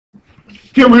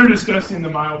Here we were discussing the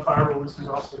myofibril, which is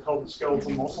also called the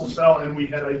skeletal muscle cell, and we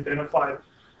had identified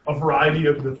a variety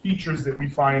of the features that we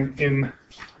find in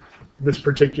this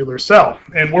particular cell.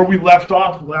 And where we left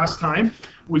off last time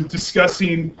was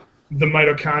discussing the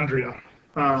mitochondria.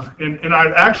 And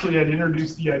I actually had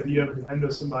introduced the idea of the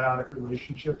endosymbiotic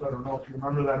relationship. I don't know if you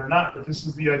remember that or not, but this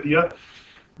is the idea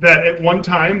that at one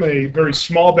time a very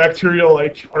small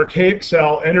bacterial-like archaic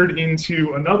cell entered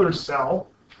into another cell,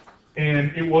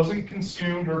 and it wasn't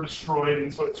consumed or destroyed,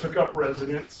 and so it took up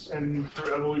residence, and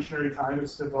through evolutionary time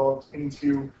it's developed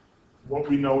into what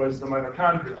we know as the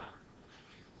mitochondria.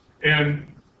 And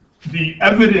the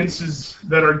evidences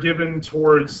that are given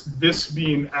towards this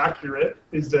being accurate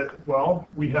is that, well,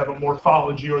 we have a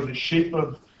morphology, or the shape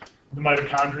of the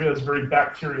mitochondria is very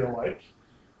bacterial-like.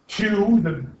 Two,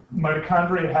 the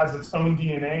mitochondria has its own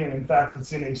DNA, and in fact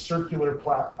it's in a circular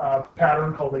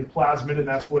pattern called a plasmid, and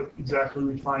that's what exactly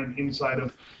we find inside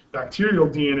of bacterial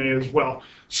DNA as well.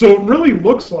 So it really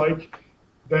looks like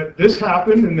that this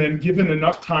happened, and then given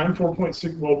enough time,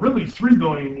 4.6, well, really 3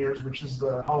 billion years, which is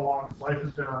how long life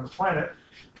has been on this planet,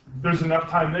 there's enough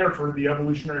time there for the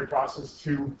evolutionary process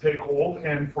to take hold,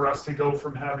 and for us to go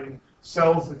from having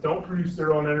cells that don't produce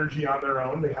their own energy on their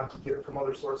own, they have to get it from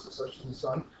other sources such as the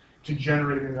sun, to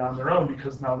generating it on their own,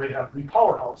 because now they have the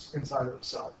powerhouse inside of the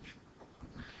cell.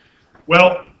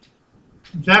 Well,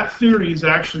 that theory has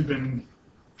actually been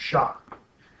shot.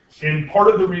 And part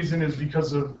of the reason is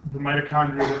because of the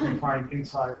mitochondria that we find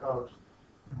inside of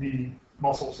the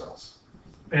muscle cells.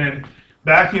 And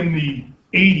back in the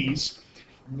 80s,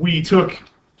 we took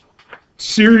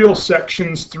serial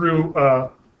sections through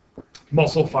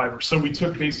muscle fiber. So we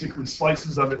took basically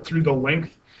slices of it through the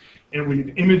length, and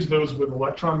we'd image those with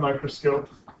electron microscope,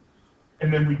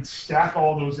 and then we'd stack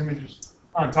all those images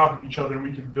on top of each other, and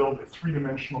we could build a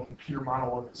three-dimensional computer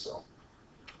model of the cell.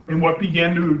 And what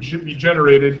began to be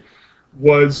generated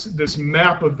was this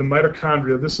map of the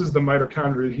mitochondria. This is the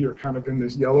mitochondria here, kind of in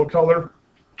this yellow color,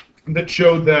 that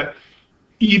showed that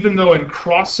even though in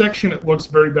cross-section it looks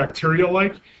very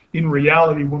bacterial-like, in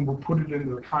reality, when we put it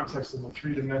into the context of a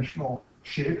three-dimensional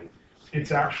shape,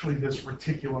 it's actually this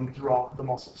reticulum throughout the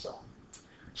muscle cell,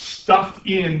 stuffed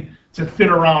in to fit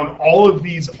around all of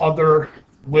these other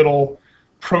little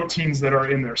proteins that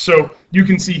are in there. So you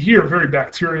can see here, very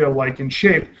bacteria-like in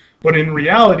shape, but in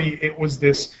reality, it was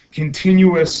this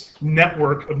continuous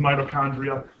network of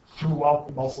mitochondria throughout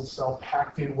the muscle cell,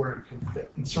 packed in where it can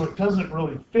fit. And so it doesn't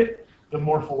really fit the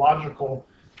morphological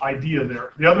idea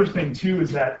there. The other thing, too,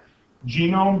 is that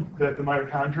genome that the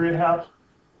mitochondria have,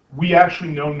 we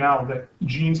actually know now that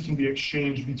genes can be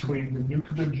exchanged between the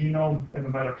nuclear genome and the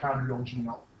mitochondrial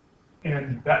genome.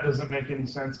 And that doesn't make any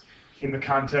sense in the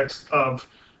context of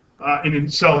an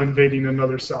cell invading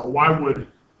another cell. Why would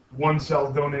one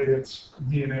cell donate its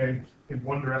DNA in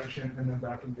one direction and then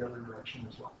back in the other direction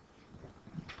as well?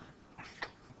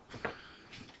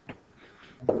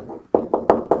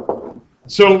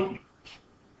 So,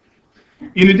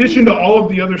 in addition to all of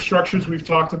the other structures we've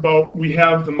talked about, we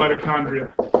have the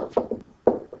mitochondria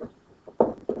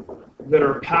that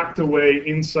are packed away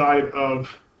inside of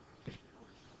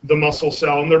the muscle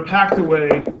cell, and they're packed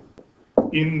away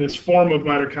in this form of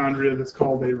mitochondria that's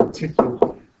called a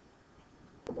reticulum.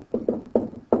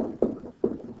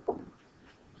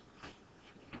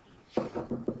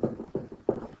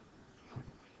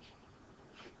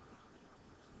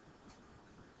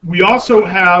 We also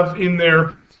have in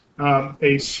there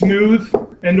a smooth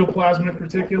endoplasmic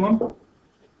reticulum.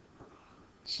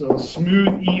 So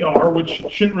smooth ER, which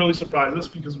shouldn't really surprise us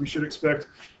because we should expect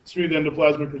smooth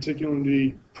endoplasmic reticulum to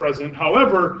be present.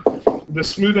 However, the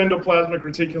smooth endoplasmic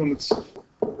reticulum that's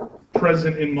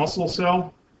present in muscle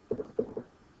cell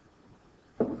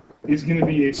is going to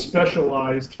be a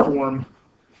specialized form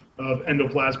of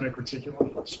endoplasmic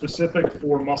reticulum, specific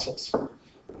for muscles.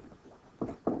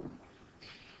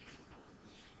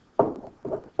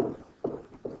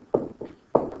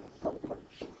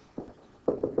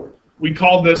 We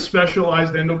call this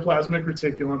specialized endoplasmic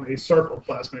reticulum a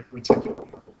sarcoplasmic reticulum.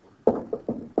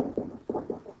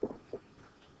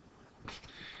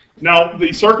 Now, the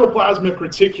sarcoplasmic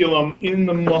reticulum in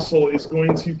the muscle is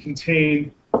going to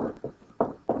contain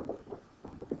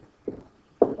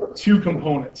two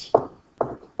components.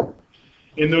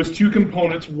 In those two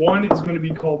components, one is going to be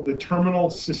called the terminal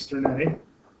cisternae.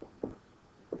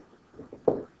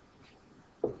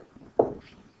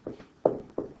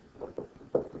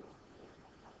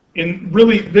 And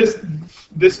really,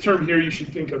 this term here, you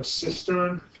should think of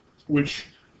cistern, which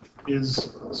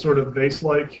is sort of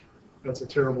vase-like. That's a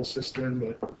terrible cistern,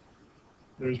 but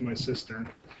there's my cistern.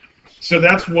 So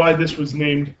that's why this was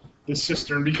named the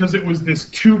cistern, because it was this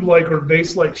tube-like or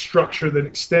vase-like structure that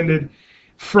extended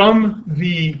from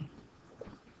the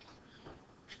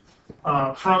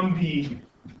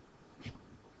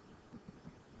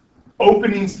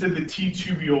openings to the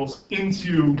T-tubules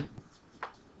into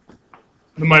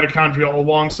the mitochondria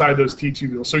alongside those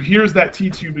T-tubules. So here's that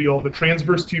T-tubule, the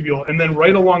transverse tubule, and then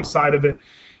right alongside of it,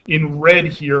 in red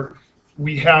here,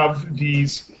 we have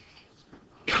these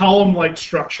column-like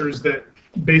structures that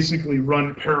basically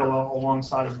run parallel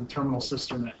alongside of the terminal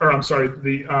cistern, or I'm sorry,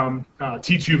 the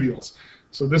T-tubules.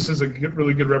 So this is a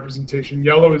really good representation.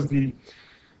 Yellow is the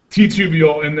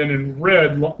T-tubule, and then in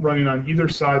red, running on either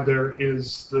side there,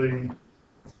 is the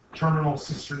terminal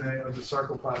cisternae of the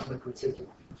sarcoplasmic reticulum.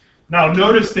 Now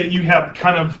notice that you have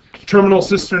kind of terminal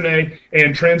cisternae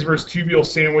and transverse tubule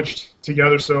sandwiched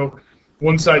together. So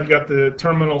one side you got the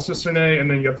terminal cisternae, and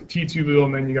then you got the T-tubule,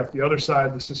 and then you got the other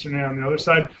side, the cisternae on the other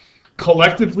side.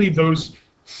 Collectively, those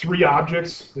three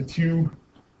objects, the two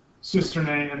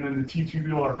cisternae and then the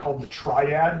T-tubule, are called the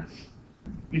triad,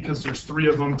 because there's three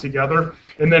of them together.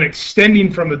 And then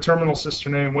extending from the terminal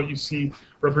cisternae, and what you see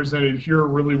represented here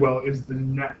really well is the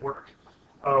network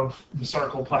of the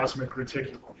sarcoplasmic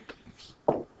reticulum.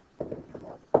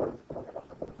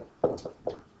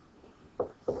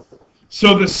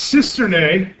 So the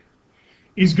cisternae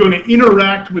is going to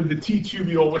interact with the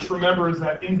T-tubule, which, remember, is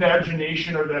that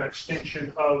invagination or that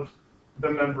extension of the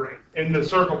membrane. And the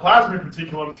sarcoplasmic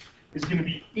reticulum is going to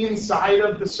be inside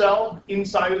of the cell,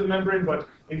 inside of the membrane, but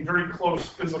in very close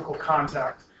physical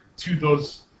contact to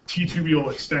those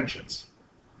T-tubule extensions.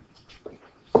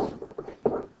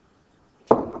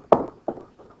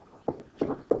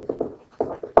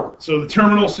 So the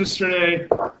terminal cisternae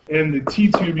and the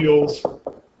T-tubules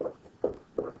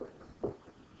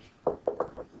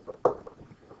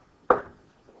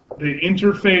they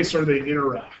interface or they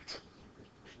interact.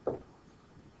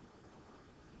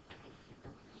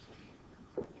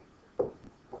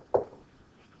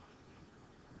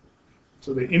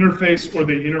 So they interface or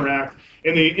they interact,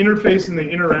 and they interface and they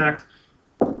interact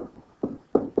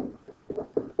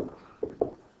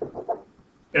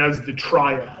as the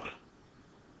triad.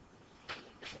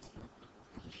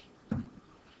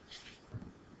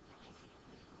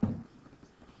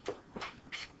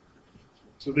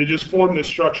 So they just form this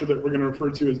structure that we're going to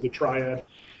refer to as the triad.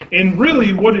 And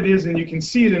really what it is, and you can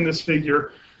see it in this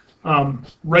figure,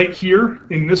 right here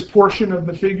in this portion of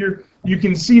the figure, you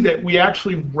can see that we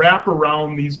actually wrap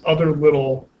around these other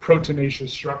little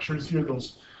proteinaceous structures here,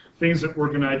 those things that we're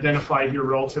going to identify here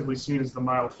relatively soon as the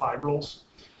myofibrils.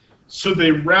 So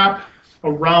they wrap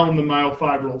around the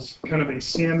myofibrils, kind of a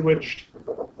sandwiched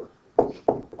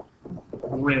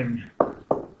ring.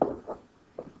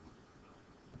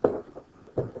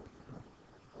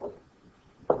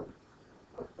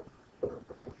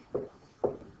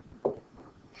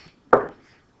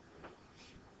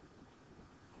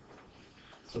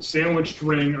 So sandwiched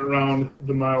ring around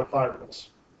the myofibrils.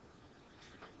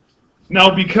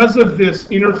 Now, because of this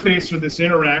interface or this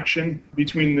interaction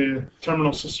between the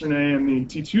terminal cisternae and the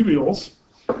T-tubules,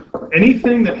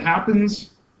 anything that happens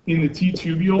in the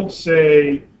T-tubule,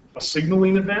 say a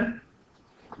signaling event,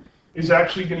 is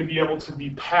actually going to be able to be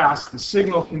passed. The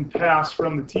signal can pass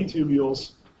from the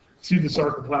T-tubules to the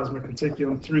sarcoplasmic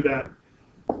reticulum through that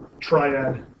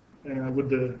triad with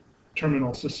the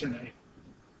terminal cisternae.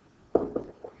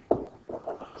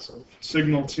 So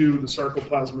signal to the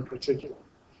sarcoplasmic reticulum.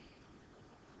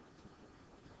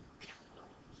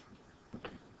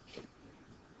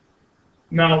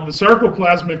 Now, the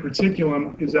sarcoplasmic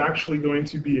reticulum is actually going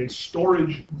to be a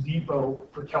storage depot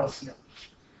for calcium.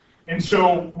 And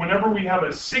so whenever we have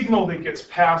a signal that gets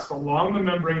passed along the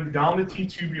membrane, down the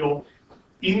T-tubule,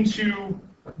 into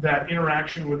that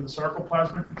interaction with the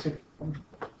sarcoplasmic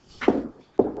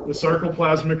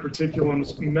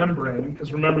reticulum's membrane,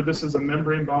 because remember this is a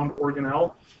membrane-bound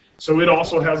organelle, so it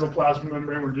also has a plasma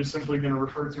membrane. We're just simply going to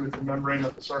refer to it as the membrane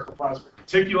of the sarcoplasmic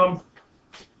reticulum.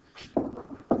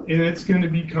 And it's going to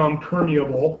become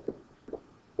permeable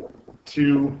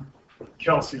to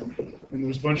calcium. And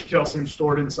there's a bunch of calcium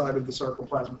stored inside of the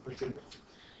sarcoplasmic reticulum.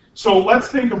 So let's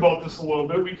think about this a little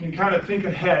bit. We can kind of think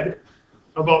ahead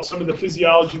about some of the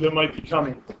physiology that might be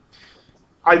coming.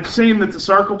 I'm saying that the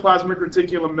sarcoplasmic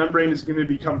reticulum membrane is going to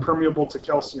become permeable to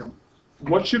calcium.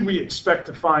 What should we expect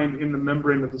to find in the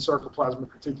membrane of the sarcoplasmic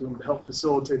reticulum to help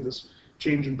facilitate this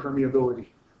change in permeability?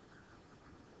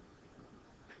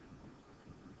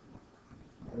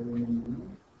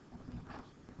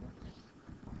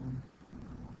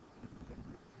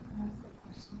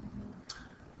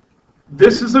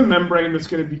 This is a membrane that's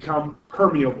going to become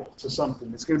permeable to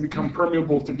something. It's going to become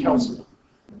permeable to calcium.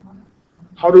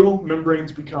 How do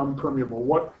membranes become permeable?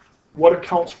 What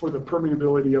accounts for the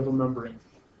permeability of a membrane?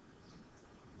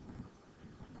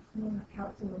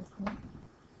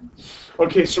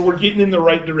 Okay, so we're getting in the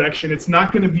right direction. It's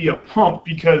not going to be a pump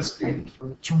because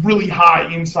it's really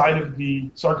high inside of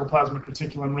the sarcoplasmic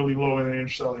reticulum, really low in the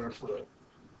intercellular fluid.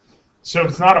 So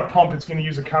it's not a pump. It's going to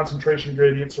use a concentration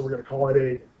gradient, so we're going to call it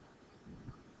a,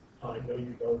 I know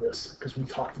you know this because we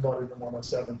talked about it in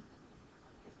 107.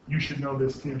 You should know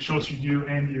this too. Show us you do,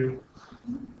 and you.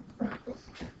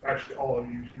 Actually, all of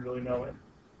you should really know it.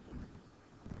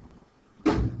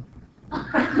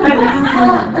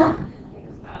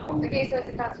 Okay, so it's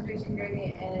a concentration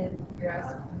gradient, and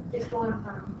it's going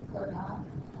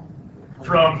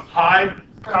from high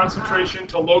concentration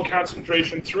to low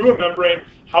concentration through a membrane.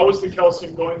 How is the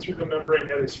calcium going through the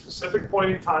membrane at a specific point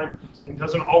in time and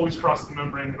doesn't always cross the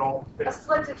membrane at all? A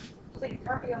selectively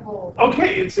permeable.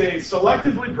 Okay, it's a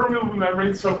selectively permeable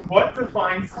membrane. So what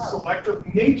defines the selective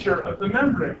nature of the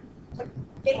membrane?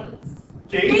 Gates.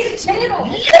 Gates? Channel.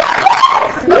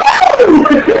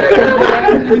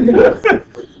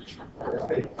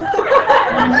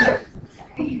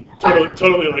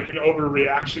 Totally like an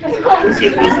overreaction there, because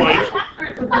it was like,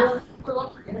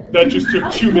 that just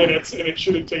took 2 minutes and it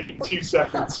should have taken 2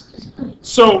 seconds.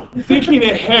 So thinking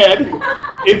ahead,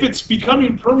 if it's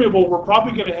becoming permeable, we're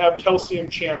probably going to have calcium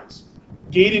channels,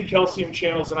 gated calcium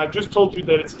channels, and I've just told you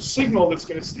that it's a signal that's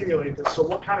going to stimulate this. So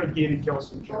what kind of gated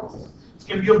calcium channel? It's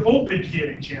going to be a voltage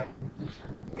gated channel.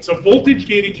 It's a voltage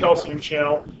gated calcium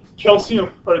channel.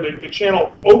 Calcium, or the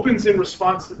channel opens in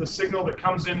response to the signal that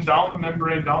comes in down the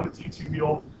membrane, down the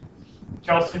T-tubule.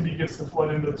 Calcium begins to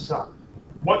flood into the cell.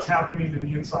 What's happening to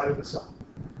the inside of the cell?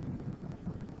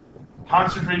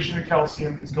 Concentration of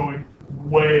calcium is going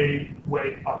way,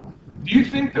 way up. Do you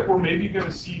think that we're maybe going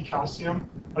to see calcium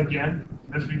again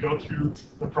as we go through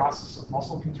the process of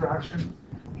muscle contraction?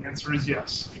 The answer is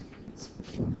yes.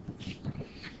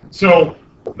 So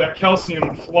that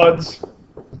calcium floods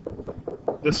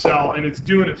the cell, and it's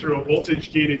doing it through a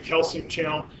voltage-gated calcium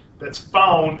channel that's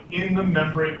found in the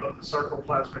membrane of the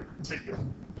sarcoplasmic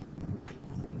reticulum.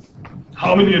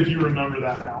 How many of you remember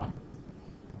that now?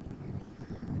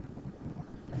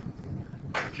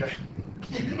 Okay.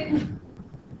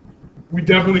 We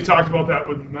definitely talked about that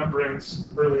with membranes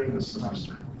earlier this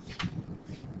semester.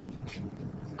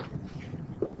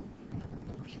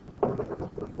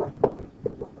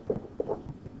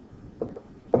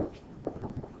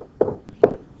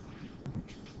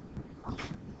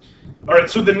 All right,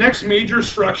 so the next major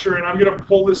structure, and I'm going to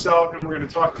pull this out and we're going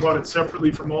to talk about it separately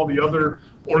from all the other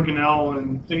organelle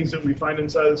and things that we find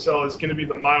inside the cell, is going to be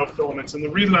the myofilaments. And the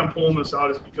reason I'm pulling this out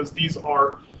is because these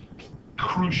are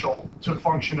crucial to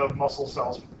function of muscle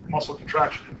cells, muscle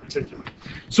contraction in particular.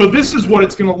 So this is what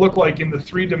it's going to look like in the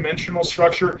 3-dimensional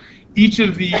structure. Each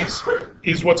of these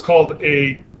is what's called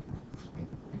a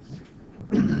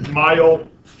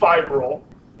myofibril,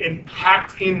 and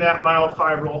packed in that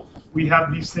myofibril we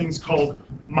have these things called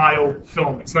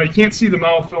myofilaments. Now you can't see the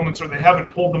myofilaments, or they haven't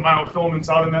pulled the myofilaments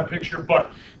out in that picture,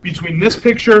 but between this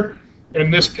picture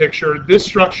and this picture, this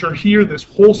structure here, this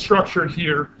whole structure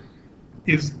here,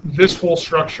 is this whole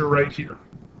structure right here.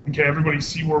 Okay, everybody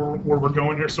see where we're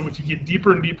going here? So if you get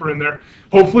deeper and deeper in there,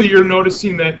 hopefully you're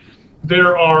noticing that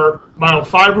there are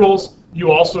myofibrils.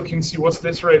 You also can see, what's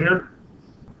this right here?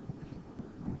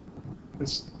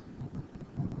 This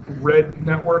red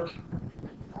network.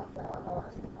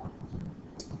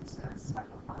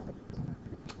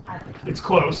 It's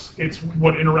close. It's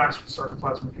what interacts with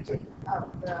sarcoplasmic reticulum. Oh,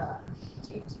 the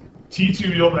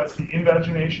T-tubule, that's the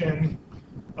invagination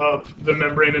of the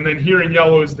membrane, and then here in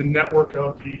yellow is the network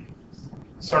of the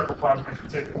sarcoplasmic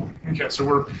reticulum. Okay, so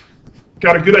we're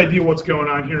got a good idea what's going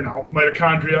on here now.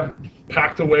 Mitochondria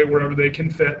packed away wherever they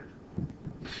can fit.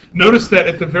 Notice that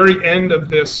at the very end of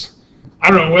this,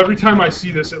 I don't know, every time I see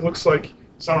this, it looks like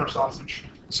summer sausage.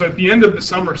 So at the end of the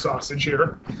summer sausage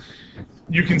here,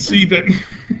 you can see that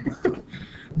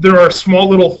there are small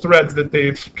little threads that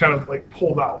they've kind of like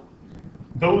pulled out.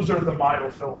 Those are the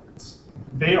myofilaments.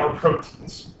 They are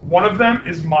proteins. One of them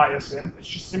is myosin. It's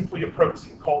just simply a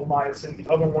protein called myosin. The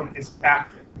other one is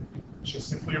actin. It's just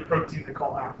simply a protein they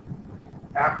call actin.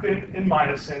 Actin and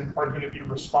myosin are going to be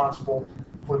responsible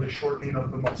for the shortening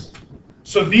of the muscle.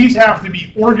 So these have to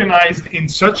be organized in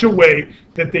such a way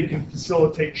that they can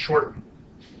facilitate shortening.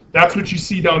 That's what you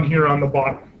see down here on the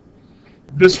bottom.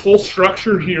 This whole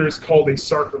structure here is called a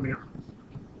sarcomere.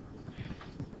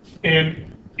 And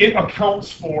it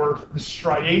accounts for the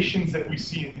striations that we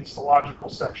see in histological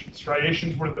sections.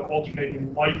 Striations were the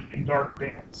alternating light and dark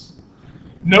bands.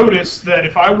 Notice that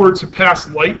if I were to pass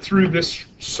light through this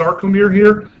sarcomere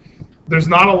here, there's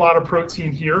not a lot of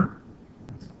protein here.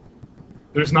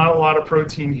 There's not a lot of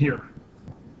protein here.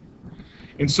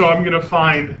 And so I'm going to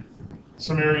find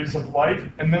some areas of light,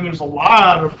 and then there's a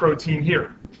lot of protein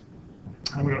here.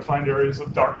 I'm going to find areas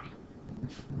of dark.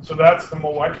 So that's the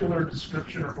molecular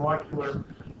description or molecular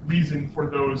reason for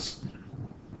those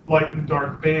light and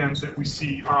dark bands that we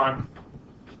see on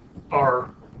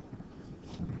our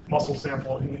muscle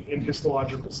sample in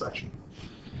histological section.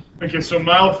 Okay, so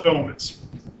myofilaments.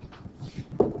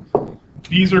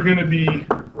 These are going to be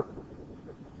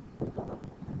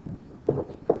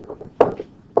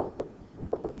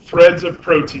threads of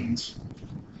proteins.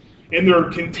 And they're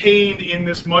contained in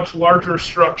this much larger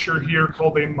structure here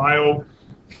called a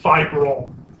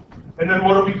myofibril. And then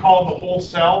what do we call the whole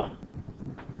cell?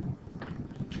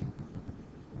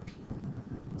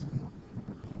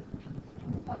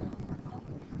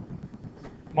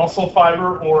 Muscle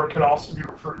fiber, or it could also be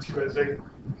referred to as a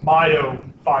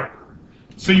myofiber.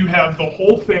 So you have the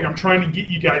whole thing. I'm trying to get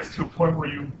you guys to a point where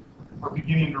you are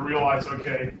beginning to realize,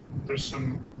 okay, there's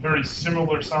some very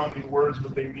similar sounding words,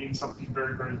 but they mean something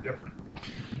very, very different.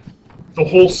 The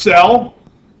whole cell,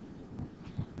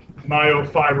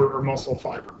 myofiber or muscle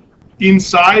fiber.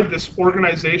 Inside this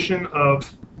organization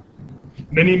of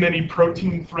many, many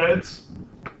protein threads,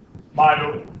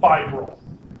 myofibril.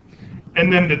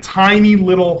 And then the tiny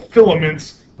little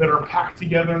filaments that are packed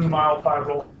together in the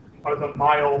myofibril are the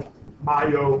myofilaments.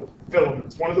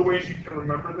 One of the ways you can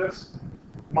remember this,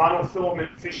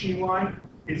 monofilament fishing line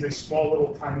is a small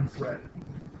little tiny thread.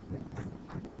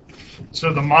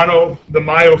 So the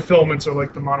myofilaments are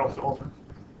like the monofilament.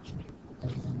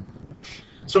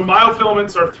 So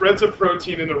myofilaments are threads of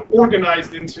protein, and they're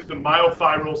organized into the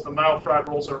myofibrils. The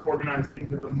myofibrils are organized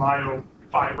into the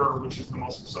myofiber, which is the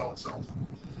muscle cell itself.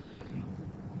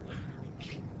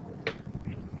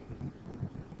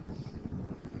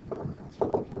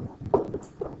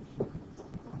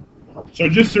 So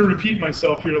just to repeat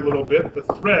myself here a little bit, the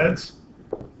threads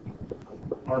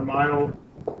are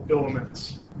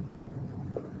myofilaments.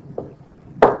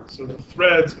 So the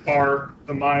threads are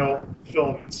the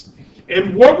myofilaments.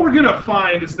 And what we're going to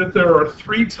find is that there are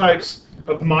three types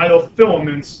of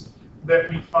myofilaments that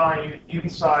we find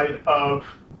inside of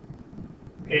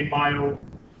a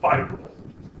myofibril.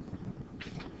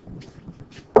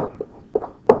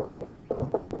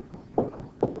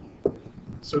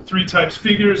 So three types.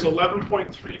 Figures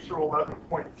 11.3 through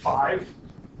 11.5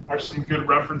 are some good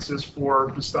references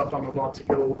for the stuff I'm about to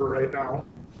go over right now.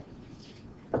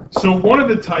 So one of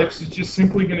the types is just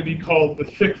simply going to be called the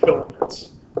thick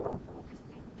filaments.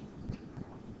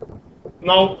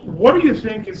 Now, what do you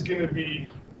think is going to be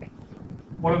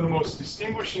one of the most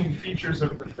distinguishing features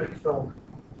of the thick filament?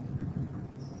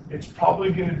 It's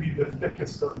probably going to be the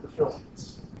thickest of the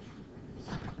filaments.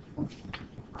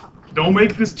 Don't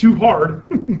make this too hard.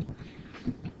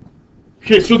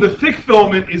 Okay, so the thick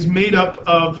filament is made up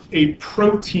of a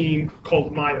protein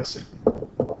called myosin.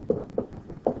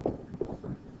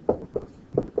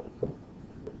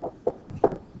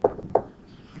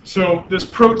 So this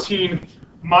protein,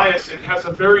 myosin, has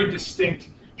a very distinct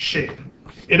shape.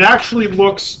 It actually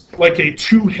looks like a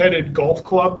two-headed golf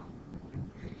club.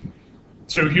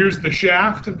 So here's the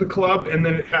shaft of the club, and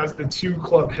then it has the two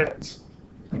club heads.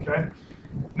 Okay?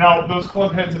 Now, those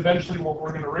club heads, eventually what we're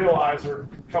going to realize or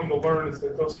come to learn is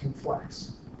that those can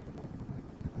flex.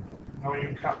 Now,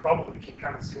 you probably can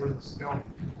kind of see where this is going.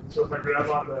 So if I grab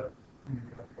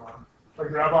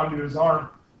onto his arm,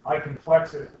 I can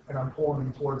flex it, and I'm pulling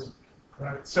him towards him.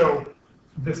 Right? So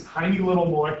this tiny little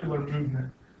molecular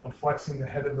movement of flexing the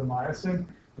head of the myosin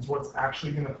is what's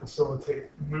actually going to facilitate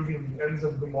moving the ends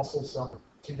of the muscle cell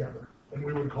together, and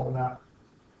we would call that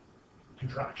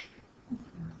contraction.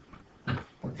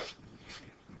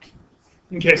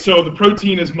 Okay, so the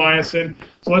protein is myosin.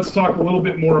 So let's talk a little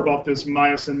bit more about this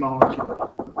myosin molecule.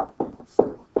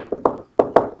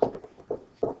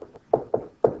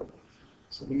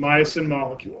 So the myosin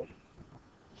molecule.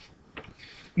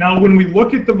 Now, when we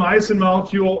look at the myosin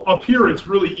molecule, up here it's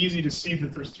really easy to see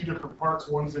that there's two different parts.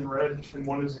 One's in red and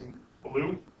one is in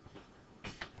blue.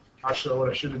 Actually, what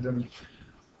I should have done,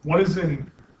 one is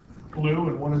in blue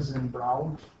and one is in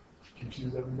brown.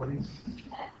 Confuse everybody.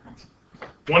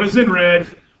 One is in red,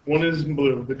 one is in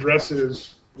blue. The dress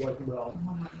is white and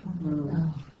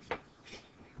brown.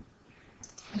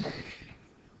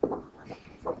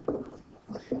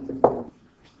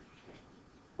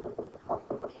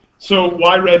 So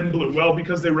why red and blue? Well,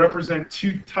 because they represent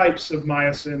two types of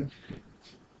myosin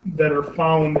that are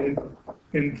found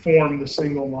and form the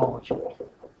single molecule.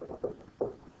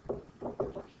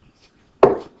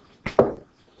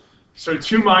 So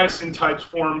two myosin types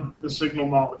form the single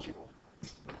molecule.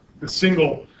 the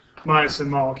single myosin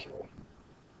molecule.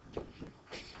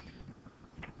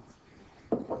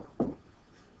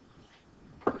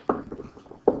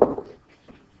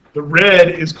 The red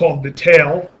is called the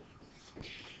tail,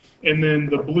 and then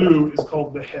the blue is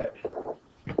called the head.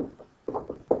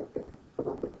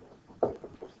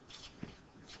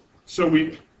 So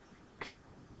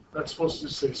that's supposed to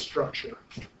say structure.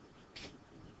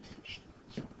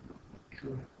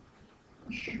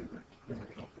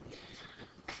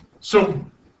 So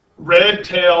red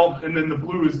tail, and then the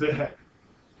blue is the head.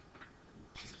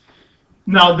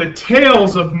 Now the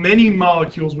tails of many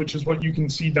molecules, which is what you can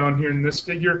see down here in this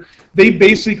figure, they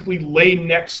basically lay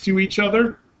next to each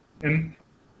other, and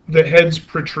the heads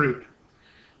protrude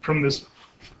from this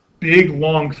big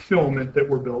long filament that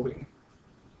we're building.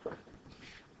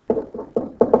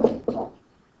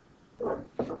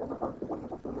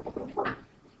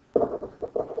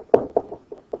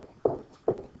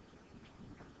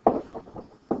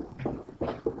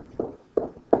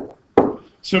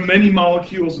 So many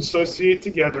molecules associate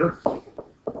together.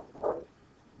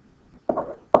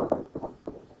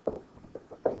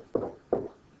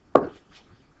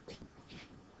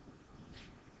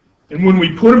 And when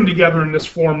we put them together in this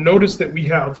form, notice that we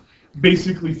have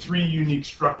basically three unique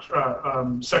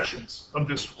sections of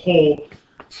this whole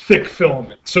thick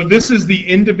filament. So this is the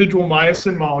individual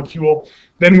myosin molecule.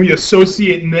 Then we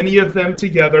associate many of them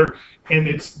together, and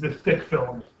it's the thick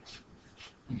filament.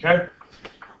 Okay?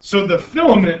 So the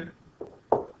filament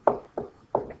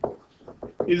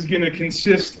is going to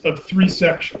consist of three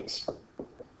sections.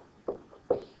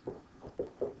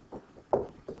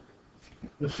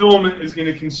 The filament is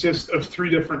going to consist of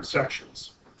three different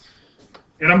sections.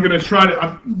 And I'm going to try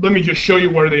to, let me just show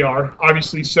you where they are.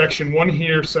 Obviously, section 1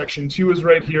 here, section 2 is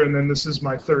right here, and then this is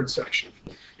my third section.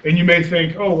 And you may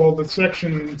think, oh, well, the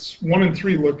sections 1 and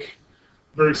 3 look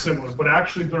very similar, but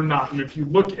actually they're not. And if you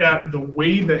look at the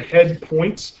way the head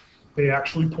points, they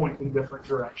actually point in different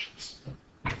directions.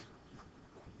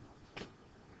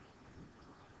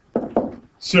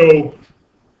 So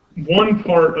one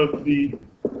part of the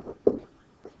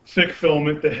thick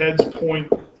filament, the heads point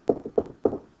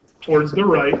towards the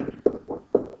right.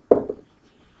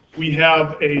 We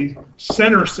have a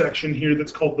center section here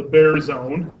that's called the bare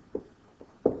zone.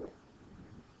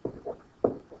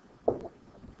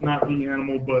 Not the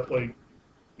animal, but like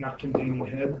not containing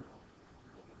head.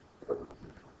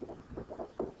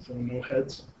 So no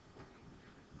heads.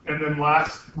 And then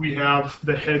last, we have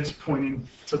the heads pointing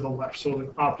to the left, so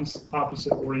the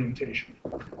opposite orientation.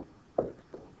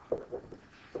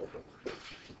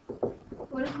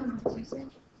 What is number 2 say?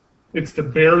 It's the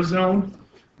bare zone.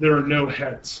 There are no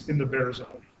heads in the bare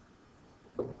zone.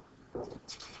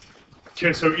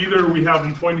 Okay, so either we have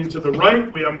them pointing to the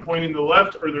right, we have them pointing to the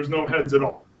left, or there's no heads at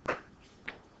all.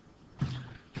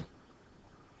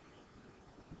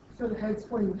 So the head's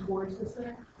pointing towards the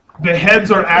center? The heads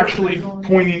are actually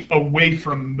pointing away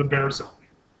from the bare zone.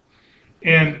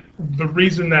 And the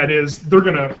reason that is, they're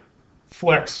going to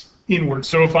flex inward.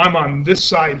 So if I'm on this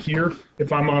side here,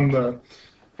 if I'm on the,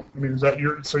 I mean, is that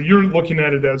your, so you're looking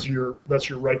at it as your, that's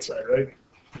your right side, right?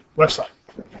 Left side.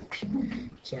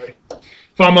 Sorry.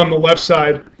 If I'm on the left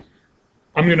side,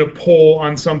 I'm going to pull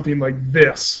on something like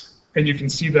this. And you can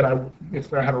see that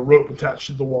if I had a rope attached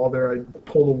to the wall there, I'd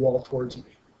pull the wall towards me.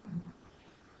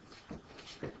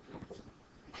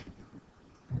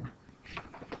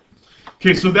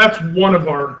 Okay, so that's one of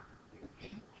our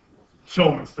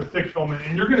filaments, the thick filament,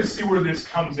 and you're going to see where this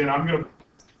comes in. I'm going to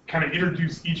kind of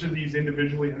introduce each of these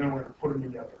individually, and then we're going to put them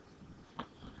together.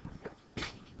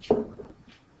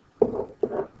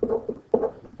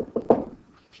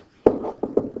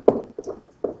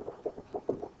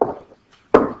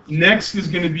 Next is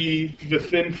going to be the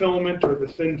thin filament, or the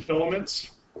thin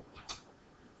filaments.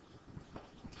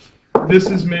 This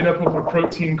is made up of a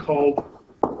protein called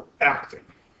actin.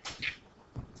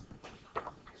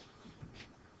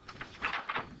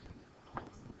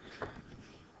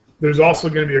 There's also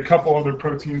going to be a couple other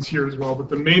proteins here as well, but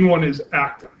the main one is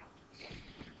actin.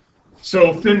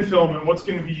 So thin filament, what's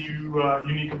going to be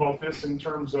unique about this in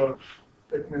terms of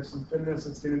thickness and thinness?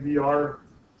 It's going to be our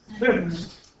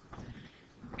thinness.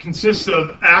 Consists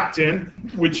of actin,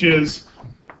 which is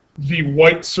the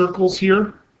white circles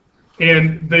here,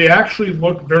 and they actually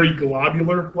look very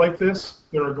globular like this.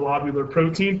 They're a globular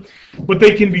protein, but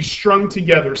they can be strung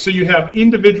together. So you have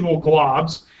individual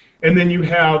globs, and then you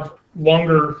have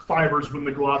longer fibers when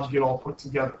the globs get all put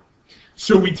together.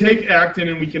 So we take actin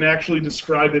and we can actually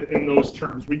describe it in those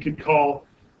terms. We could call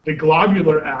the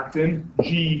globular actin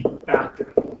G-actin,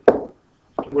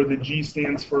 where the G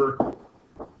stands for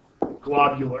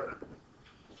globular.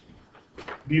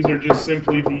 These are just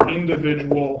simply the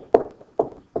individual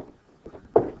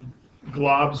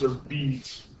globs or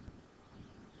beads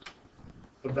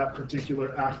of that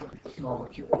particular actin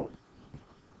molecule.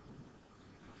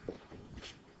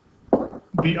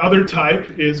 The other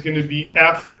type is going to be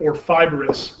F or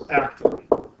fibrous actin.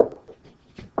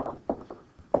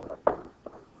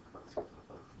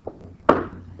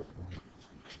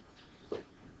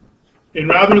 And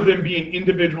rather than being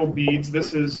individual beads,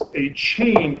 this is a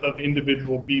chain of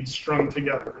individual beads strung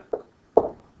together.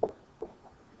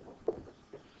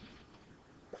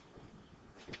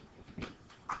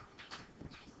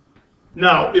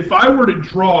 Now, if I were to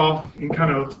draw and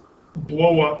kind of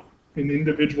blow up an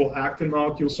individual actin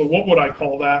molecule, so what would I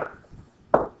call that?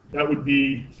 That would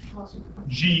be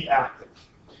G-actin.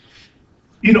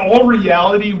 In all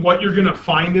reality, what you're going to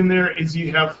find in there is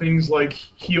you have things like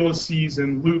helices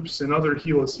and loops and other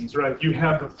helices, right? You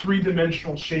have the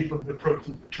three-dimensional shape of the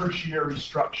protein, the tertiary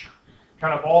structure,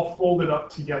 kind of all folded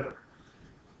up together.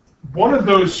 One of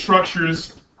those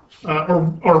structures,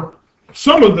 or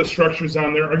some of the structures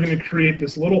on there, are going to create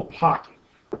this little pocket.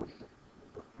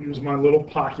 Here's my little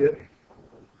pocket.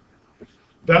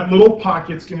 That little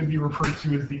pocket's going to be referred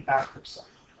to as the active site.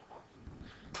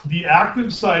 The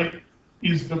active site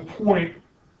is the point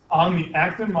on the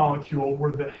actin molecule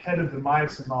where the head of the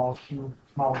myosin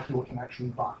molecule can actually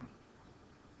bind.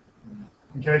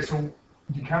 Okay, so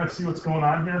you kind of see what's going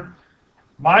on here?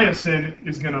 Myosin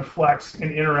is going to flex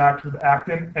and interact with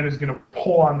actin and is going to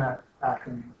pull on that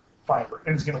actin fiber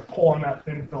and is going to pull on that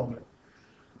thin filament.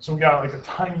 So we got like a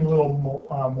tiny little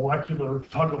molecular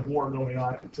tug of war going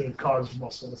on to cause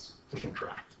muscles to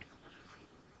contract.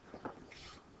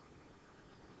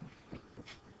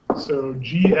 So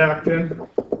G-actin,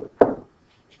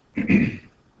 the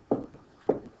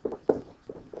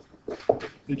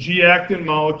G-actin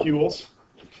molecules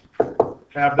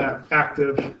have that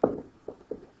active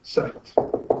site,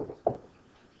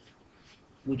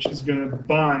 which is going to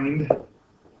bind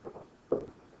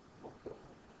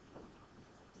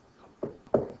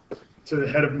to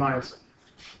the head of myosin.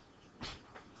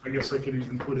 I guess I could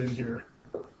even put in here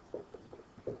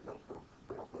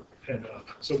head of.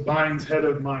 So binds head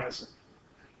of myosin.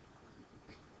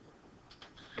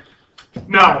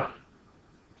 Now,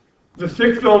 the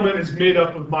thick filament is made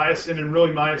up of myosin, and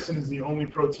really myosin is the only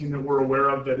protein that we're aware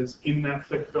of that is in that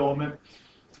thick filament.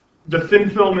 The thin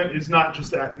filament is not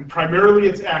just actin. Primarily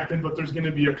it's actin, but there's going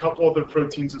to be a couple other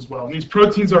proteins as well. And these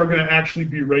proteins are going to actually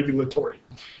be regulatory.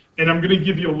 And I'm going to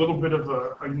give you a little bit of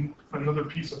another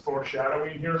piece of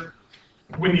foreshadowing here.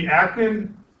 When the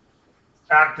actin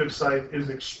active site is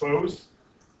exposed,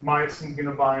 myosin is going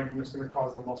to bind and it's going to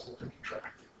cause the muscle to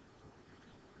contract.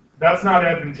 That's not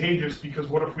advantageous because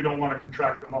what if we don't want to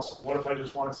contract the muscle? What if I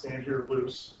just want to stand here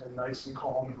loose and nice and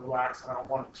calm and relaxed and I don't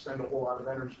want to expend a whole lot of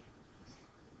energy?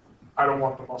 I don't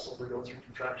want the muscle to go through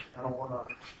contraction. I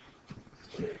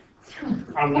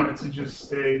want it to just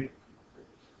stay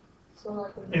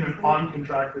in an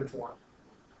uncontracted form.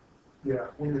 Yeah,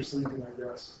 when you're sleeping, I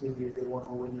guess, would be a good one,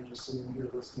 or when you're just sitting here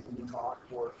listening to me talk,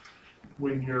 or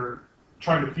when you're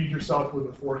trying to feed yourself with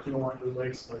a fork, you don't want your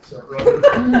legs to like start rubbing.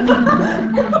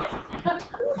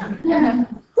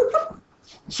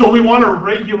 So we want to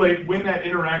regulate when that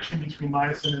interaction between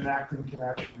myosin and actin can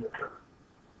actually occur.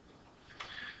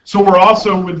 So we're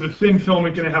also, with the thin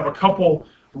filament, going to have a couple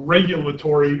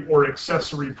regulatory or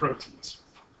accessory proteins.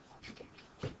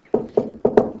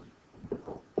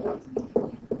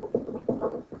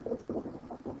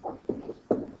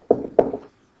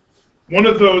 One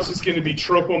of those is going to be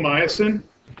tropomyosin.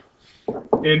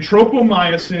 And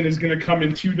tropomyosin is going to come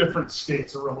in two different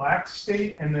states, a relaxed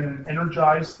state and then an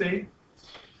energized state.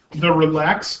 The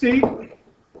relaxed state,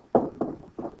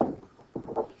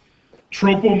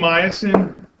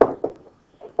 tropomyosin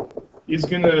is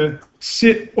going to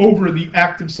sit over the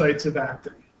active sites of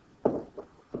actin.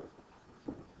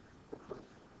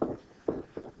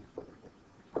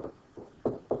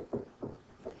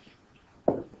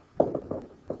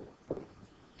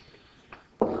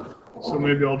 So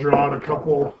maybe I'll draw out a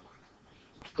couple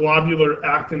globular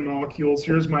actin molecules.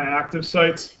 Here's my active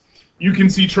sites. You can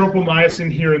see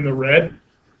tropomyosin here in the red.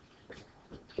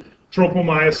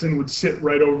 Tropomyosin would sit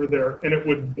right over there, and it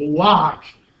would block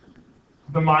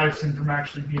the myosin from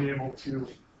actually being able to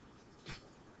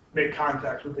make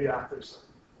contact with the active site.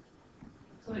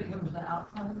 So it covers the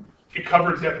outside? It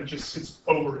covers that, it just sits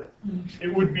over it. Mm-hmm.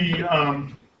 It would be,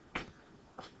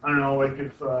 I don't know, like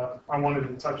if I wanted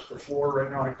to touch the floor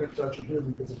right now, I couldn't touch it here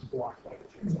because it's blocked by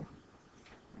the table.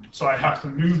 So I have to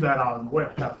move that out of the way.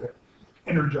 I have to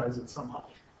energize it somehow.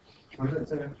 What does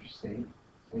that state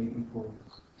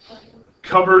equals?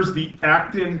 Covers the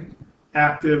actin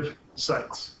active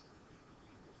sites.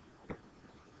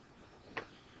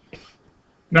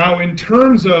 Now, in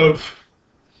terms of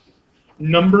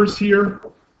numbers here,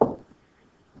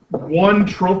 one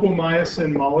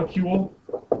tropomyosin molecule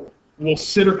will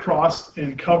sit across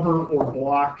and cover or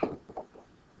block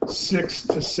 6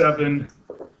 to 7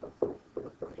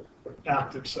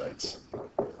 active sites.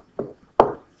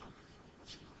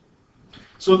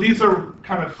 So these are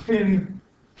kind of thin,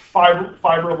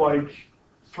 fiber-like,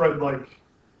 thread-like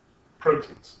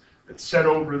proteins that set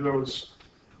over those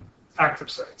active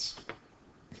sites.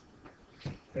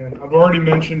 And I've already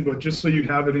mentioned, but just so you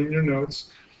have it in your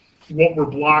notes, what we're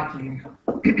blocking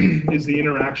is the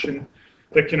interaction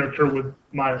that can occur with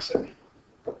myosin.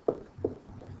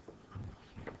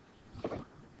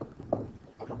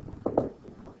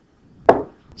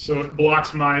 So it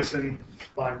blocks myosin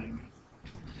binding.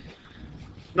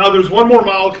 Now there's one more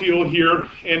molecule here,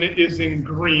 and it is in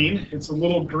green. It's a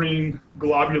little green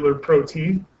globular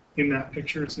protein in that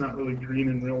picture. It's not really green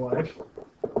in real life.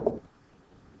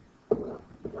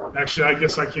 Actually, I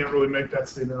guess I can't really make that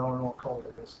statement. I don't know what color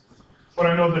it is. But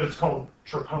I know that it's called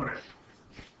troponin.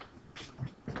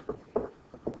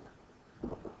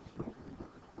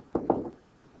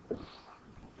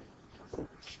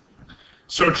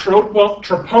 So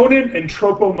troponin and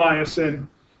tropomyosin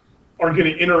are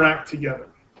going to interact together.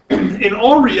 In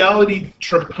all reality,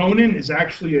 troponin is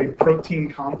actually a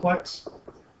protein complex.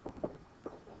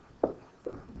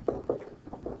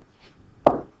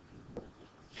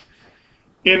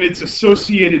 And it's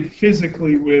associated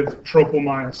physically with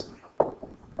tropomyosin.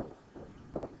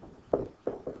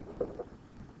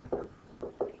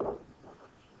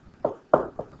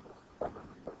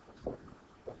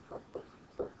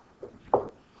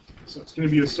 So it's going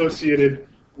to be associated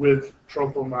with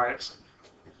tropomyosin.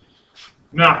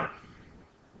 Now,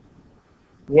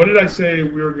 what did I say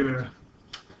we were going to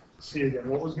see again?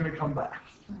 What was going to come back?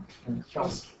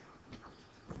 Calcium.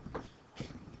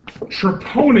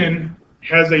 Troponin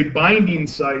has a binding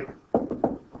site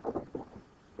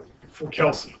for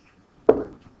calcium.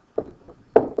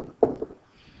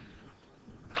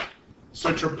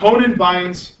 So troponin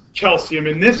binds calcium,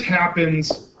 and this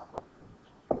happens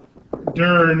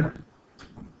during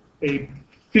a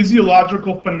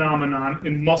physiological phenomenon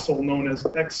in muscle known as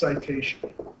excitation.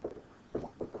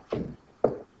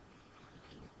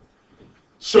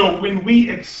 So when we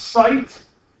excite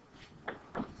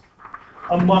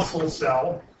a muscle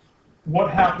cell,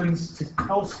 what happens to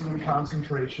calcium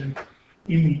concentration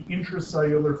in the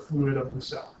intracellular fluid of the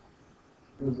cell?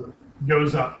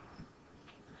 Goes up.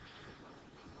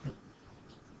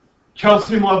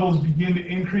 Calcium levels begin to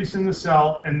increase in the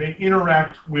cell, and they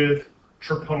interact with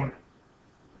troponin.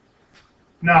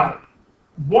 Now,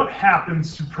 what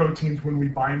happens to proteins when we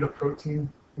bind a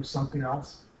protein with something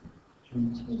else?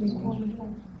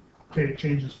 Okay, it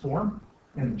changes form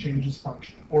and it changes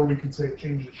function. Or we could say it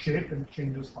changes shape and it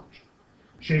changes function.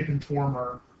 Shape and form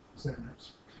are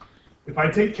synonyms. If I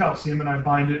take calcium and I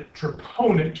bind it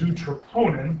troponin to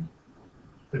troponin,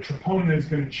 the troponin is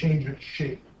going to change its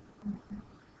shape.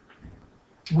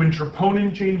 When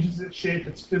troponin changes its shape,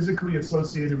 it's physically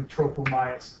associated with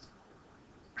tropomyosin.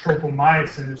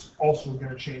 Tropomyosin is also going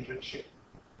to change its shape.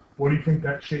 What do you think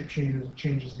that shape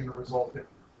change is going to result in?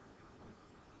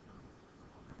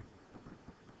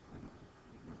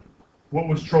 What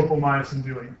was tropomyosin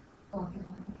doing?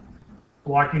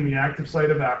 Blocking the active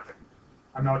site of actin.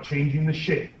 I'm now changing the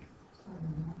shape.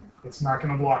 It's not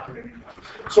going to block it anymore.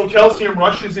 So calcium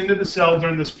rushes into the cell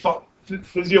during this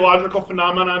physiological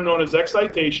phenomenon known as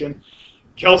excitation.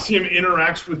 Calcium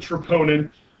interacts with troponin.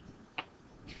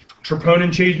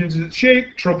 Troponin changes its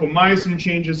shape. Tropomyosin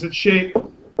changes its shape.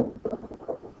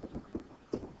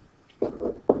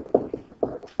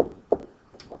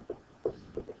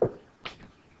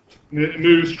 It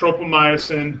moves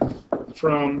tropomyosin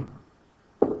from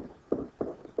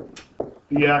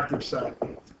the active site.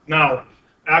 Now,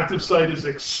 active site is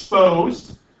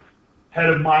exposed. Head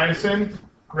of myosin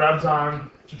grabs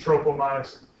on to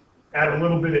tropomyosin. Add a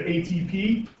little bit of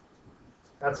ATP.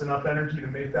 That's enough energy to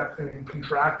make that thing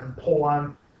contract and pull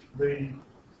on the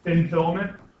thin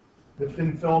filament. The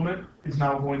thin filament is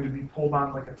now going to be pulled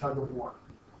on like a tug of war.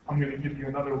 I'm going to give you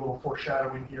another little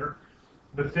foreshadowing here.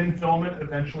 The thin filament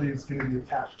eventually is going to be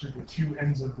attached to the two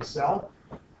ends of the cell,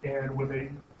 and when the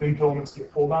thin filaments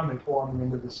get pulled on, they pull on the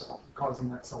end of the cell, causing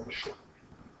that cell to shorten,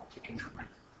 to contract.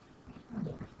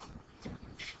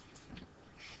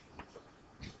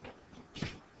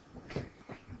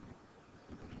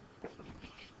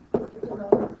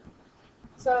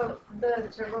 So the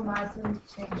tropomyosin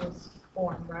changes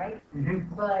form, right?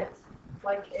 Mm-hmm. But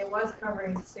like it was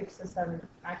covering 6 to 7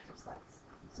 active sites.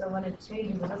 So when it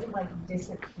changes, it doesn't like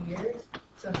disappear.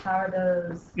 So how are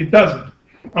those? It doesn't.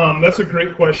 That's a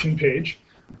great question, Paige.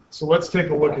 So let's take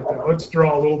a look at that. Let's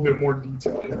draw a little bit more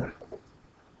detail here.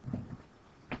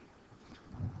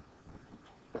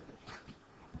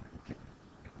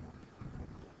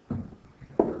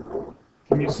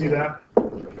 Can you see that?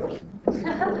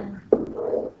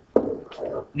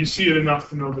 You see it enough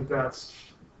to know that that's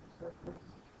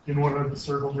in one of the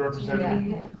circles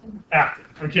representing active.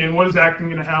 Okay, and what is actin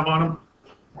going to have on them?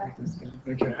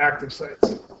 Okay, active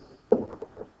sites.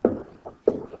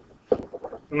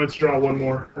 And let's draw one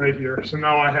more right here. So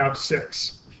now I have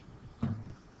 6.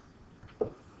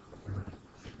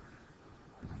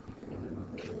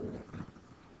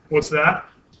 What's that?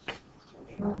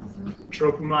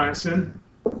 Tropomyosin.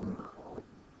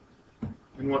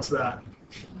 And what's that?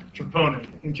 Troponin.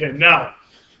 Okay, now,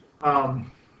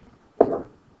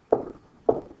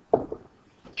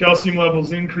 calcium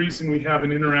levels increase and we have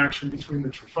an interaction between the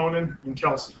troponin and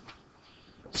calcium.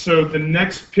 So the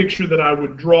next picture that I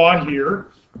would draw here,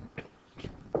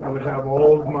 I would have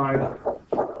all of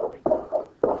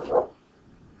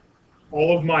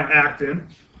my actin.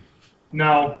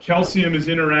 Now, calcium is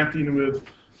interacting with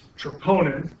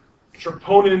troponin.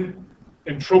 Troponin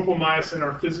and tropomyosin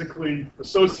are physically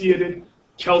associated.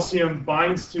 Calcium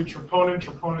binds to troponin.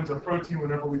 Troponin's a protein.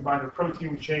 Whenever we bind a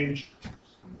protein, we change.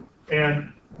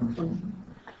 And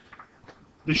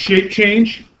the shape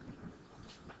change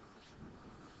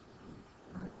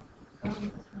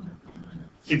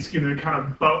it's going to kind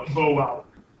of bow out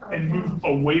and move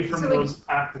away from those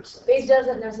active sites. It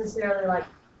doesn't necessarily like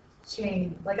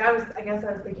change. Like I guess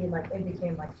I was thinking like it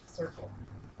became like a circle,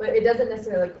 but it doesn't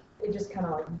necessarily like it just kind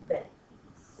of like bent.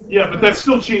 Yeah, but that's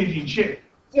still changing shape.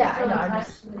 Yeah, So I know. it's I'm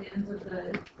just, actually ends with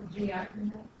the G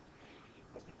acronym?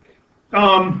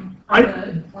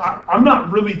 I'm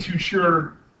not really too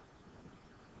sure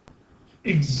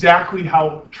exactly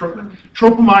how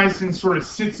tropomyosin sort of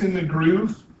sits in the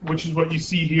groove, which is what you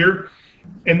see here,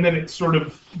 and then it sort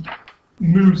of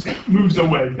moves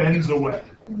away, bends away.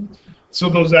 So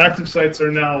those active sites are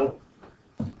now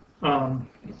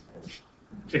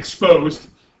exposed.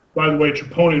 By the way,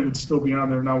 troponin would still be on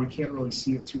there. Now we can't really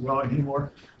see it too well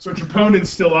anymore. So troponin's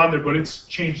still on there, but it's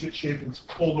changed its shape. It's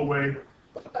pulled away,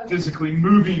 physically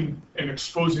moving and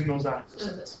exposing those active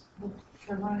sites.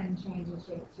 Troponin changes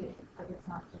shape too, like it's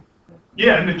not just.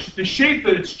 Yeah, and the shape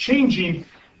that it's changing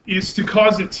is to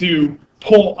cause it to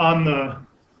pull on the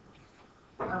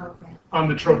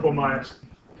tropomyosin.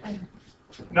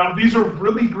 Now, these are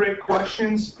really great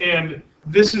questions, and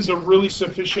this is a really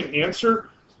sufficient answer.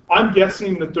 I'm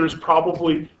guessing that there's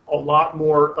probably a lot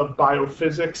more of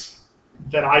biophysics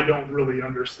that I don't really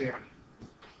understand,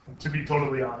 to be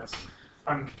totally honest,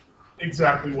 on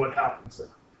exactly what happens there.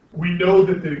 We know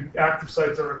that the active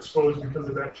sites are exposed because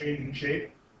of that change in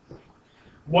shape.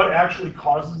 What actually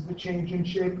causes the change in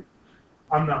shape,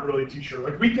 I'm not really too sure.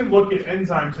 Like, we can look at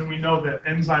enzymes, and we know that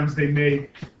enzymes, they may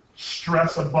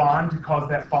stress a bond to cause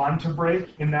that bond to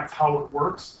break, and that's how it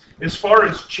works. As far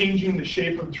as changing the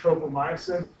shape of the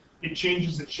tropomyosin, it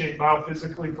changes its shape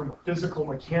biophysically from a physical,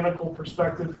 mechanical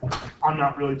perspective. I'm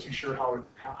not really too sure how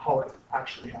it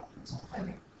actually happens.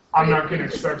 I'm not going to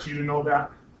expect you to know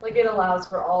that. like it allows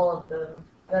for all of that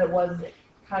it was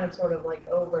kind of sort of like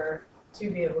over to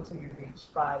be able to be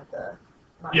reached by the.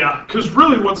 Yeah, because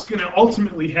really what's going to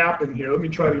ultimately happen here, let me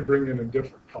try to bring in a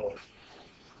different color.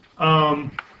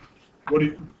 What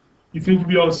do you think you'll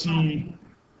be able to see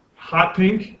hot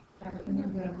pink?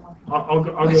 I'll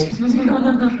go. Is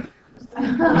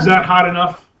that hot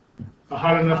enough? A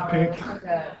hot enough pink?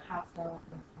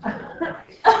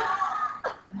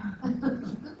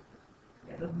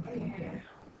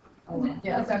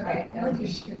 Yeah, that's okay.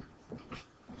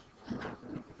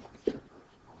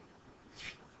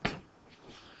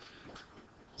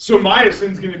 So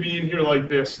myosin's going to be in here like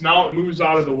this. Now it moves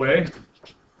out of the way.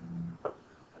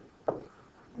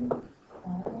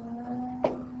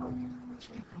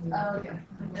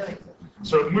 Okay.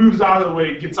 So it moves out of the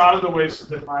way, gets out of the way so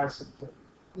that myosin can.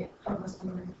 Yeah.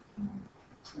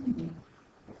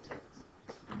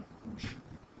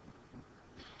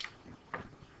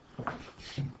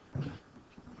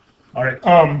 All right.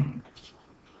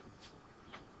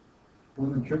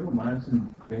 When the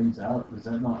tropomyosin bends out, does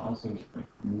that not also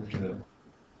move the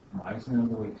myosin out of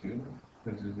the way too?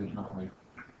 Because is it not like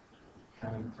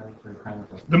kind of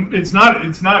like It's not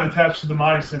attached to the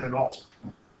myosin at all.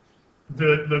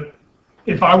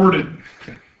 If I were to,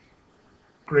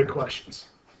 great questions.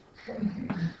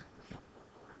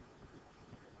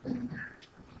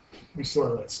 We still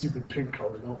have that stupid pink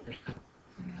color, don't we?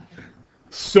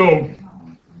 So,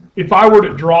 if I were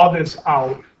to draw this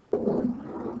out,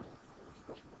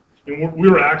 And we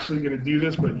were actually going to do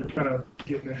this, but you're kind of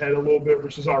getting ahead a little bit,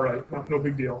 which is all right. No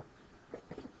big deal.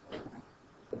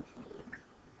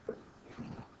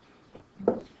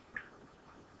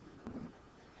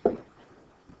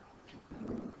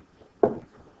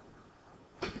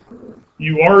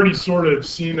 You already sort of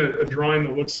seen a drawing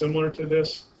that looks similar to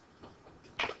this.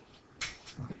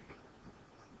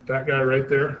 That guy right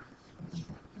there.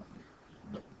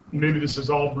 Maybe this is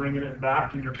all bringing it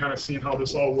back, and you're kind of seeing how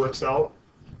this all works out.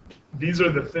 These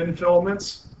are the thin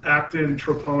filaments, actin,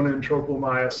 troponin,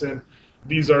 tropomyosin.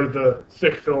 These are the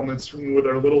thick filaments with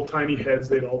our little tiny heads.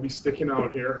 They'd all be sticking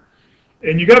out here.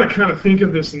 And you got to kind of think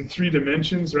of this in 3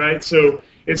 dimensions, right? So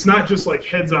it's not just like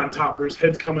heads on top. There's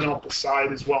heads coming out the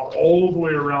side as well, all the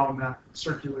way around that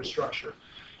circular structure.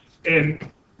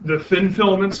 And the thin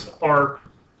filaments are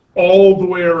all the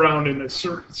way around in a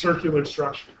circular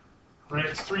structure, right?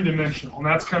 It's 3-dimensional, and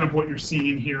that's kind of what you're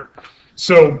seeing here.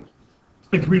 So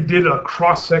if we did a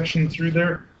cross-section through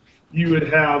there, you would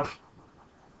have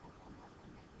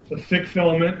the thick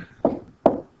filament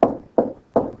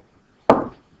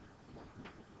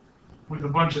with a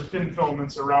bunch of thin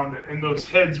filaments around it, and those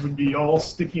heads would be all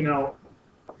sticking out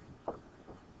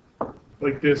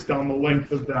like this down the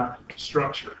length of that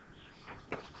structure.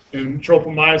 And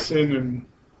tropomyosin and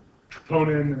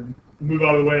troponin and move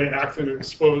out of the way, actin and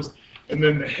exposed, and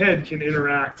then the head can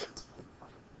interact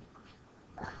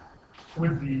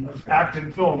with the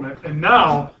actin filament. And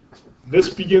now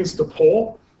this begins to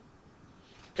pull,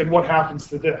 and what happens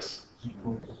to this?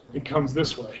 It comes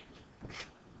this way.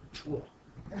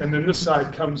 And then this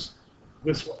side comes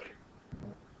this way.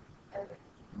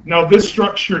 Now this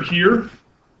structure here,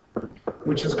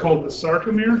 which is called the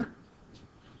sarcomere,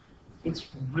 it's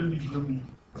really, really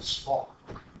small.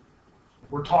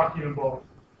 We're talking about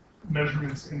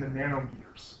measurements in the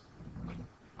nanometers.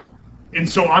 And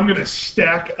so I'm going to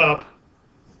stack up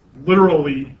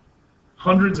literally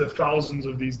hundreds of thousands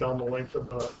of these down the length of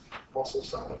the muscle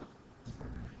cell.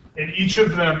 And each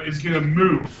of them is going to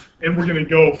move, and we're going to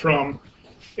go from,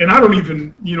 and I don't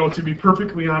even, to be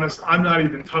perfectly honest, I'm not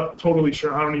even totally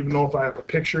sure. I don't even know if I have a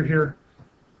picture here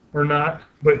or not.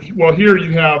 But, well, here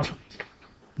you have,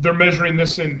 they're measuring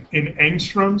this in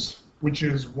angstroms, which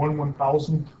is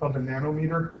 1/1000th of a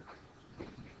nanometer.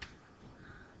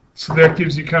 So that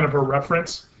gives you kind of a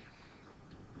reference.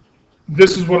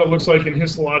 This is what it looks like in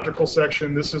histological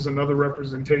section. This is another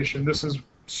representation. This is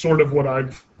sort of what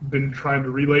I've been trying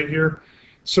to relate here.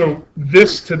 So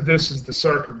this to this is the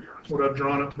sarcomere, what I've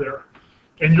drawn up there.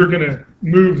 And you're going to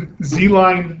move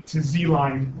Z-line to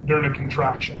Z-line during a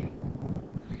contraction.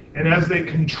 And as they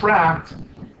contract,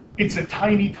 it's a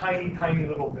tiny, tiny, tiny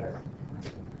little bit.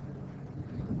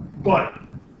 But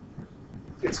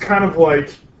it's kind of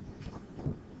like,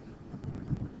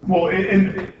 well,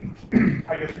 and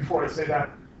I guess before I say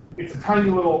that, it's a tiny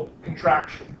little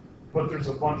contraction, but there's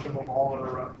a bunch of them all in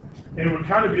a row. And it would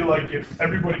kind of be like if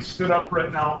everybody stood up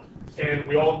right now and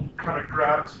we all kind of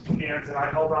grabbed hands and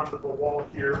I held onto the wall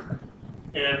here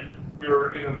and we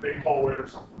were in a big hallway or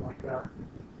something like that.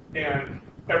 And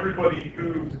everybody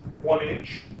moved 1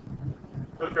 inch.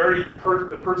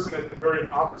 The person at the very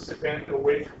opposite end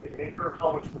away from the anchor,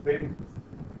 how much would they move?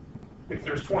 If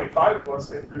there's 25 of us,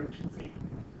 they'd move 2 feet.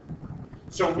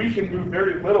 So we can move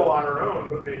very little on our own,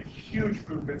 but make huge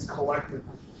movements collectively.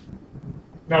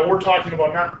 Now we're talking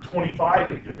about not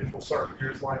 25 individual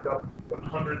sarcomeres lined up, but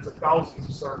hundreds of thousands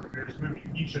of sarcomeres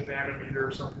moving each a nanometer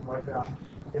or something like that.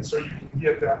 And so you can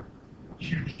get that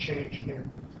huge change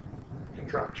in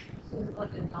contraction. So is it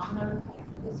like a domino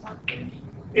effect?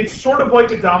 It's sort of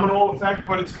like a domino effect,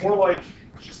 but it's more like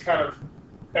just kind of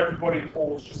everybody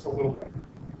pulls just a little bit.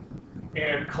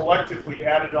 And collectively,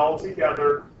 add it all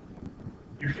together,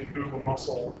 you can move a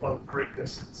muscle a great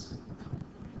distance.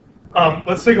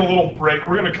 Let's take a little break.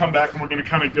 We're going to come back and we're going to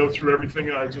kind of go through everything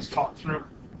that I just talked through.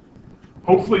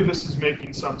 Hopefully this is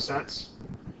making some sense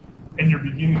and you're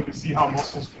beginning to see how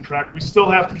muscles contract. We still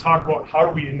have to talk about how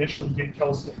do we initially get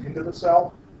calcium into the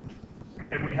cell,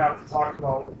 and we have to talk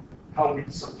about how we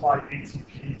supply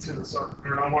ATP to the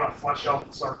sarcomere. And I want to flesh out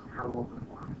the sarcomere a little bit.